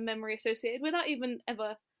and then the memory associated without even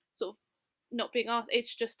ever sort of not being asked.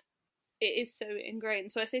 It's just, it is so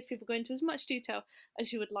ingrained. So I say to people, go into as much detail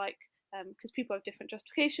as you would like, because people have different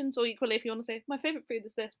justifications, or equally if you want to say my favorite food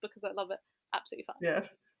is this because I love it, absolutely fine. Yeah.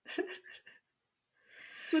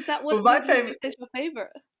 So with that, what would you say is your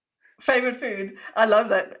favorite food? I love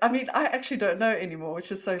that. I mean, I actually don't know anymore,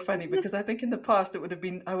 which is so funny, because I think in the past it would have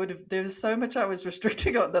been, there was so much I was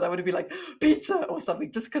restricting on that I would have been like pizza or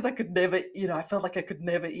something, just because I could never, I felt like I could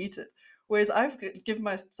never eat it. Whereas I've given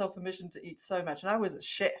myself permission to eat so much, and I was a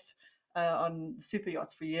chef on super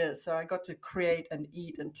yachts for years, so I got to create and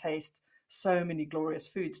eat and taste so many glorious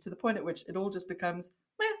foods, to the point at which it all just becomes,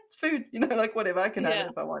 it's food, like whatever, I can have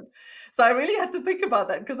it if I want. So I really had to think about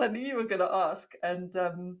that, because I knew you were going to ask. And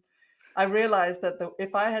I realized that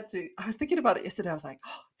I was thinking about it yesterday. I was like,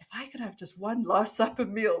 if I could have just one last supper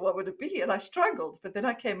meal, what would it be? And I struggled, but then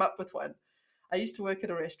I came up with one. I used to work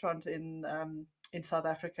at a restaurant in South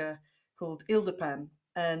Africa called Ildepan,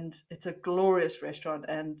 and it's a glorious restaurant,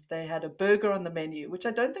 and they had a burger on the menu, which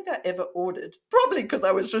I don't think I ever ordered, probably because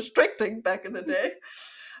I was restricting back in the day.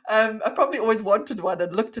 I probably always wanted one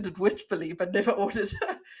and looked at it wistfully, but never ordered.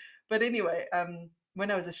 But anyway, when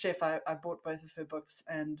I was a chef, I bought both of her books,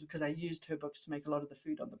 and because I used her books to make a lot of the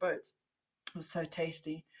food on the boats. It was so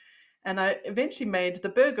tasty. And I eventually made the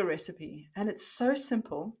burger recipe, and it's so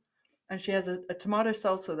simple. And she has a tomato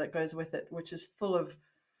salsa that goes with it, which is full of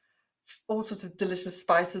all sorts of delicious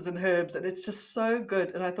spices and herbs, and it's just so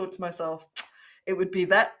good. And I thought to myself, it would be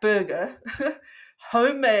that burger,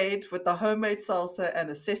 homemade, with the homemade salsa and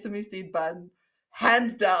a sesame seed bun,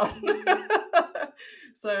 hands down.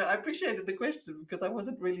 So I appreciated the question, because I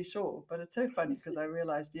wasn't really sure, but it's so funny, because I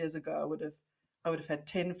realized years ago I would have had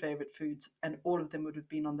 10 favorite foods, and all of them would have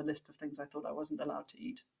been on the list of things I thought I wasn't allowed to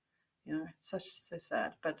eat. So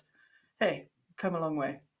sad, but hey, come a long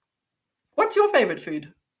way. What's your favorite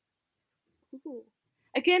food? Ooh.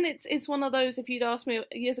 Again, it's one of those, if you'd asked me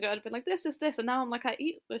years ago, I'd have been like, this, and now I'm like, I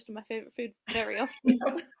eat most of my favorite food very often.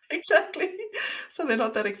 Yeah, exactly. So they're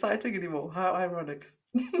not that exciting anymore. How ironic.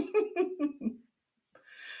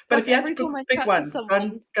 But if you had to pick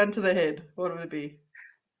one, gun to the head, what would it be?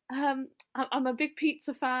 I'm a big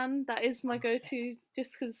pizza fan. That is my go-to,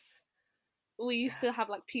 just because we used to have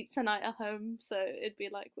like pizza night at home, so it'd be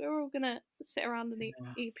like we're all gonna sit around and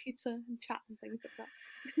eat pizza and chat and things like that.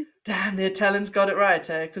 Damn, the Italians got it right,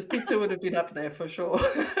 eh? Because pizza would have been up there for sure.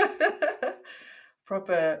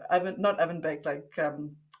 Proper oven, not oven baked, like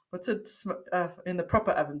what's it in the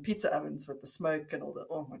proper oven, pizza ovens with the smoke and all that.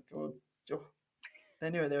 Oh my god, they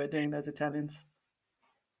knew what they were doing, those Italians,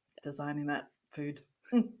 designing that food.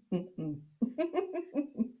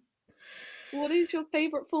 What is your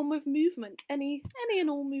favorite form of movement? Any and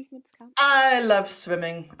all movements count. I love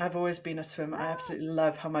swimming. I've always been a swimmer. I absolutely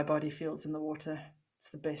love how my body feels in the water. It's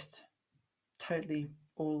the best. Totally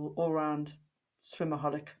all round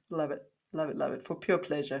swimaholic. Love it. Love it. Love it. For pure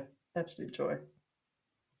pleasure. Absolute joy.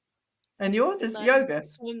 And yours is yoga.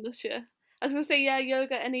 Swim this year. I was going to say, yeah,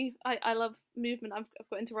 yoga. I love movement. I've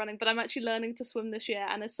got into running, but I'm actually learning to swim this year.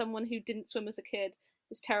 And as someone who didn't swim as a kid, it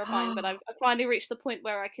was terrifying. But I've finally reached the point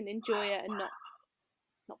where I can enjoy it and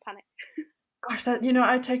not panic. Gosh, that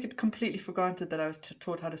I take it completely for granted that I was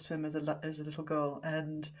taught how to swim as a little girl,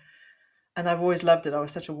 and I've always loved it. I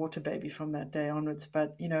was such a water baby from that day onwards.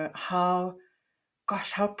 But how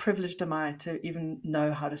privileged am I to even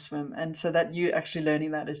know how to swim? And so that you actually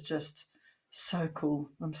learning that is just so cool.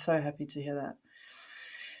 I'm so happy to hear that.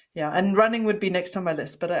 Yeah, and running would be next on my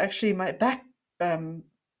list, but my back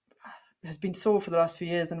has been sore for the last few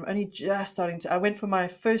years, and I'm only just starting to. I went for my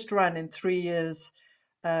first run in 3 years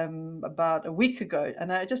about a week ago,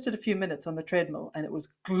 and I just did a few minutes on the treadmill, and it was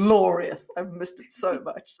glorious. I've missed it so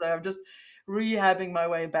much, so I'm just rehabbing my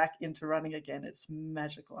way back into running again. It's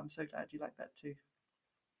magical. I'm so glad you like that too.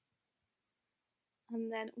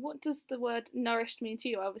 And then, what does the word nourished mean to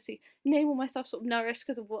you? I obviously name all my stuff sort of nourished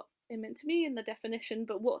because of what it meant to me and the definition.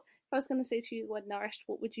 But what if I was going to say to you the word nourished?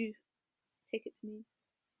 What would you take it to mean?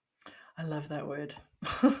 I love that word.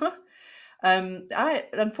 I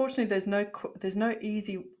unfortunately there's no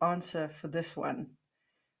easy answer for this one,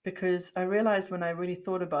 because I realized when I really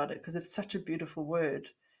thought about it, because it's such a beautiful word,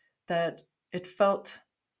 that it felt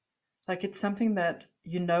like it's something that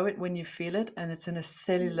you know it when you feel it, and it's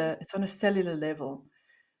it's on a cellular level.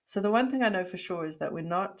 So the one thing I know for sure is that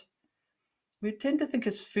we tend to think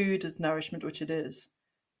as food as nourishment, which it is,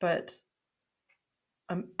 but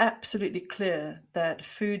I'm absolutely clear that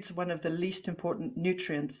food's one of the least important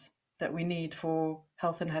nutrients that we need for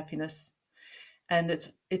health and happiness. And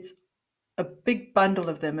it's a big bundle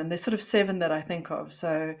of them, and there's sort of seven that I think of.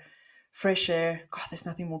 So fresh air, God, there's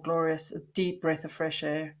nothing more glorious. A deep breath of fresh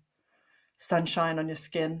air, sunshine on your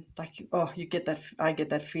skin. Like, oh, you get that. I get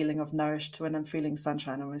that feeling of nourished when I'm feeling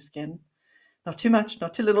sunshine on my skin. Not too much,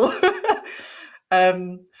 not too little.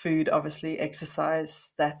 Food, obviously, exercise,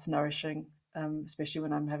 that's nourishing, especially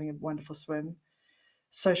when I'm having a wonderful swim.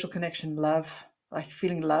 Social connection, love, like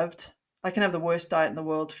feeling loved. I can have the worst diet in the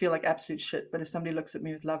world, feel like absolute shit, but if somebody looks at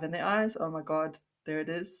me with love in their eyes, oh my God, there it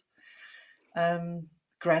is.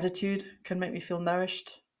 Gratitude can make me feel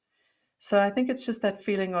nourished. So I think it's just that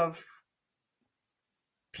feeling of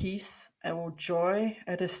peace or joy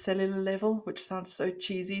at a cellular level, which sounds so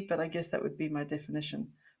cheesy, but I guess that would be my definition.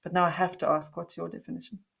 But now I have to ask, what's your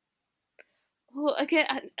definition? Well, again,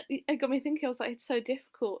 it got me thinking. I was like, it's so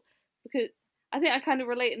difficult because I think I kind of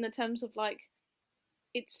relate in the terms of like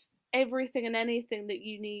it's everything and anything that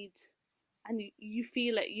you need, and you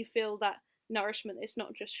feel it. You feel that nourishment. It's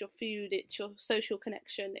not just your food; it's your social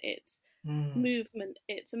connection. It's Mm. movement.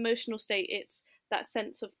 It's emotional state. It's that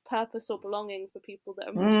sense of purpose or belonging for people that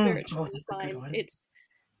are more Oh, spiritually that's a good inclined. one. It's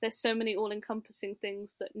there's so many all-encompassing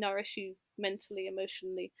things that nourish you mentally,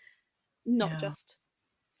 emotionally, not Yeah. just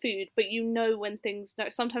food, but you know when things no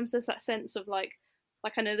sometimes there's that sense of like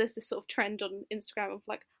I know there's this sort of trend on Instagram of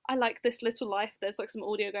like I like this little life, there's like some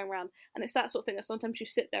audio going around, and it's that sort of thing that sometimes you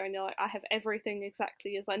sit there and you're like, I have everything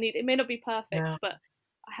exactly as I need. It may not be perfect, Yeah. but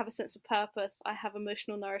I have a sense of purpose, I have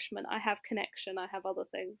emotional nourishment, I have connection, I have other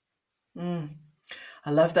things. Mm.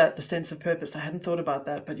 I love that, the sense of purpose. I hadn't thought about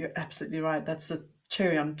that, but you're absolutely right. That's the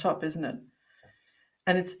cherry on top, isn't it?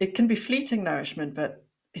 And it can be fleeting nourishment, but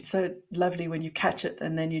it's so lovely when you catch it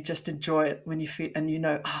and then you just enjoy it when you feel and you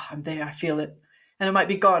know, oh, I'm there, I feel it. And it might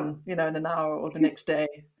be gone, in an hour or the next day.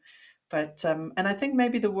 But and I think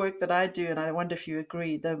maybe the work that I do, and I wonder if you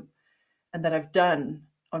agree, and that I've done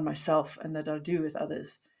on myself and that I do with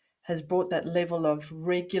others, has brought that level of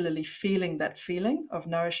regularly feeling that feeling of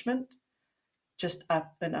nourishment just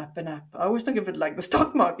up and up and up. I always think of it like the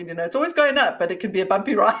stock market, it's always going up, but it can be a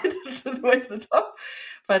bumpy ride to the way to the top.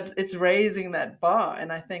 But it's raising that bar.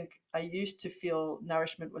 And I think I used to feel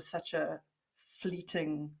nourishment was such a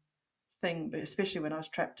fleeting thing, but especially when I was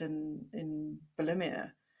trapped in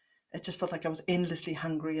bulimia. It just felt like I was endlessly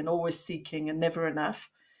hungry and always seeking and never enough.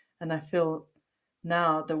 And I feel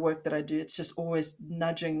now the work that I do, it's just always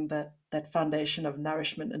nudging that foundation of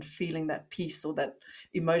nourishment and feeling that peace or that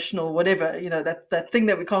emotional whatever, that thing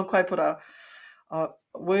that we can't quite put our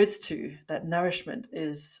words to. That nourishment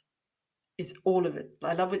is all of it.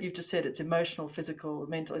 I love what you've just said. It's emotional, physical,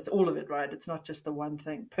 mental. It's all of it, right? It's not just the one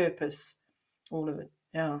thing. Purpose, all of it.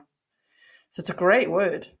 Yeah. So it's a great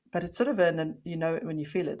word, but it's sort of you know it when you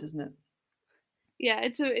feel it, isn't it? Yeah,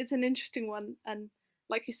 it's an interesting one, and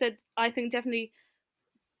like you said, I think definitely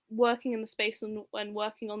working in the space and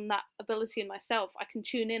working on that ability in myself, I can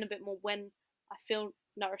tune in a bit more when I feel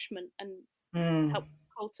nourishment and Mm. help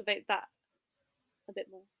cultivate that a bit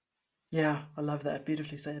more. Yeah, I love that.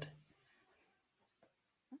 Beautifully said.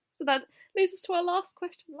 So that leads us to our last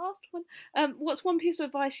question, last one. What's one piece of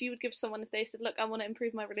advice you would give someone if they said, "Look, I want to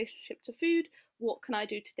improve my relationship to food. What can I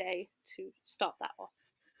do today to start that off?"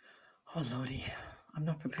 Oh, Lordy, I'm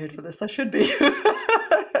not prepared for this. I should be.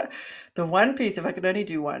 The one piece, if I could only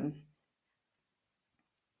do one.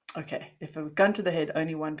 Okay, if it was gun to the head,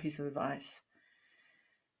 only one piece of advice.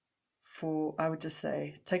 I would just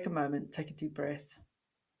say, take a moment, take a deep breath,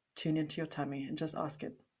 tune into your tummy, and just ask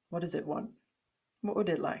it, what does it want? What would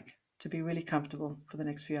it like to be really comfortable for the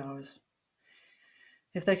next few hours?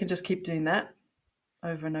 If they can just keep doing that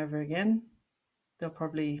over and over again, they'll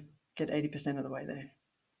probably get 80% of the way there.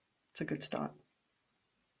 It's a good start.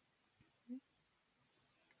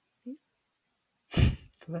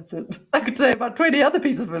 So that's it. I could say about 20 other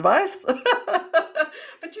pieces of advice.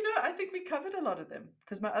 But I think we covered a lot of them,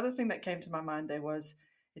 because my other thing that came to my mind there was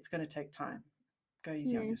it's going to take time. Go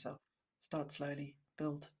easy on Mm. yourself. Start slowly,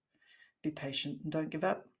 build. be patient and don't give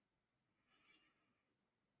up.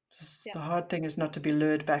 Yeah. The hard thing is not to be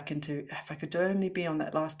lured back into, if I could only be on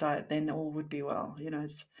that last diet, then all would be well.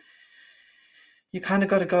 You kind of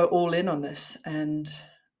got to go all in on this and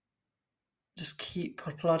just keep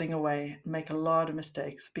plodding away, make a lot of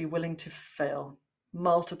mistakes, be willing to fail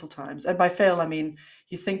multiple times. And by fail, I mean,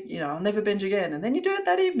 you think, I'll never binge again. And then you do it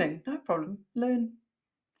that evening. No problem. Learn.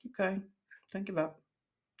 Keep going. Don't give up.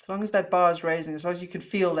 As long as that bar is raising, as long as you can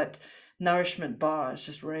feel that nourishment bar is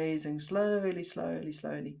just raising slowly, slowly,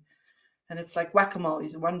 slowly. And it's like whack-a-mole.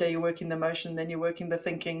 One day you're working the emotion, then you're working the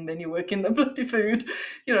thinking, then you're working the bloody food,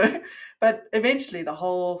 But eventually the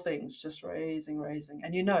whole thing's just raising,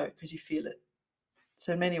 and because you feel it.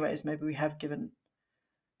 So in many ways, maybe we have given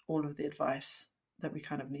all of the advice that we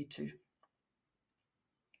kind of need to.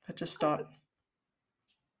 But just start.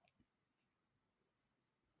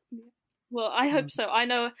 Well, I hope so. I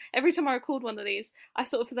know every time I record one of these, I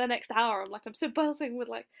sort of for the next hour, I'm so buzzing with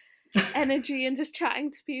like energy and just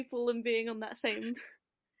chatting to people and being on that same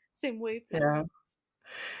wavelength.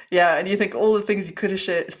 Yeah, and you think all the things you could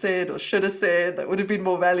have said or should have said that would have been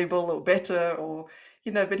more valuable or better, or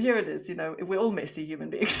but here it is. We're all messy human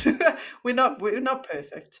beings. we're not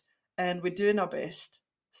perfect, and we're doing our best.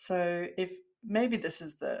 So if maybe this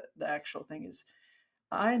is the actual thing is,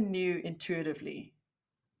 I knew intuitively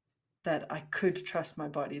that I could trust my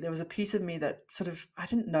body. There was a piece of me that sort of, I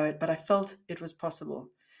didn't know it, but I felt it was possible.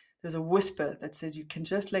 There's a whisper that says you can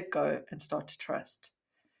just let go and start to trust.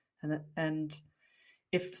 And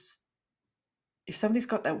if somebody's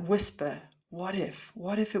got that whisper, what if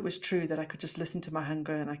it was true that I could just listen to my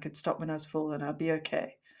hunger and I could stop when I was full and I'd be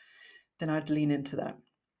okay? Then I'd lean into that.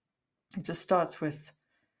 It just starts with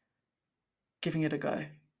giving it a go.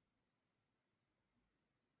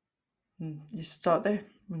 You start there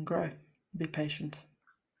and grow. Be patient.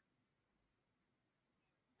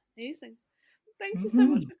 Amazing. Thank you so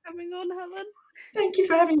much for coming on, Helen. Thank you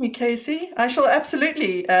for having me, Casey. I shall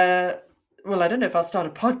absolutely, well, I don't know if I'll start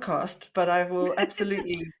a podcast, but I will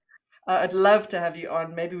absolutely, I'd love to have you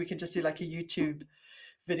on. Maybe we can just do like a YouTube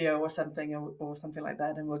video or something like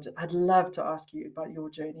that. And I'd love to ask you about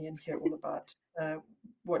your journey and hear all about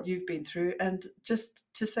what you've been through. And just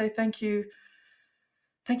to say thank you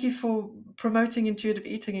for promoting intuitive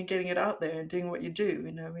eating and getting it out there and doing what you do.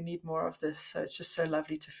 We need more of this. So it's just so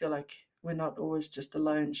lovely to feel like we're not always just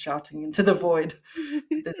alone shouting into the void.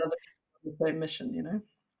 There's other people with the same mission,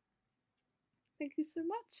 Thank you so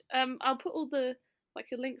much. I'll put all the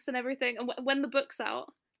your links and everything, and when the book's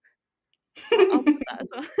out, I'll put that as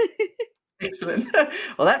well. Excellent.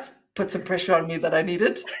 Well, that's put some pressure on me that I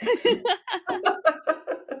needed.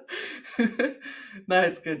 No,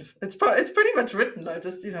 it's good. It's pretty much written. I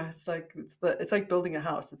just, it's like building a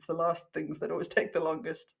house. It's the last things that always take the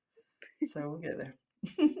longest. So we'll get there.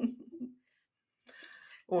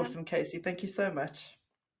 Awesome, Casey. Thank you so much.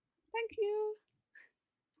 Thank you.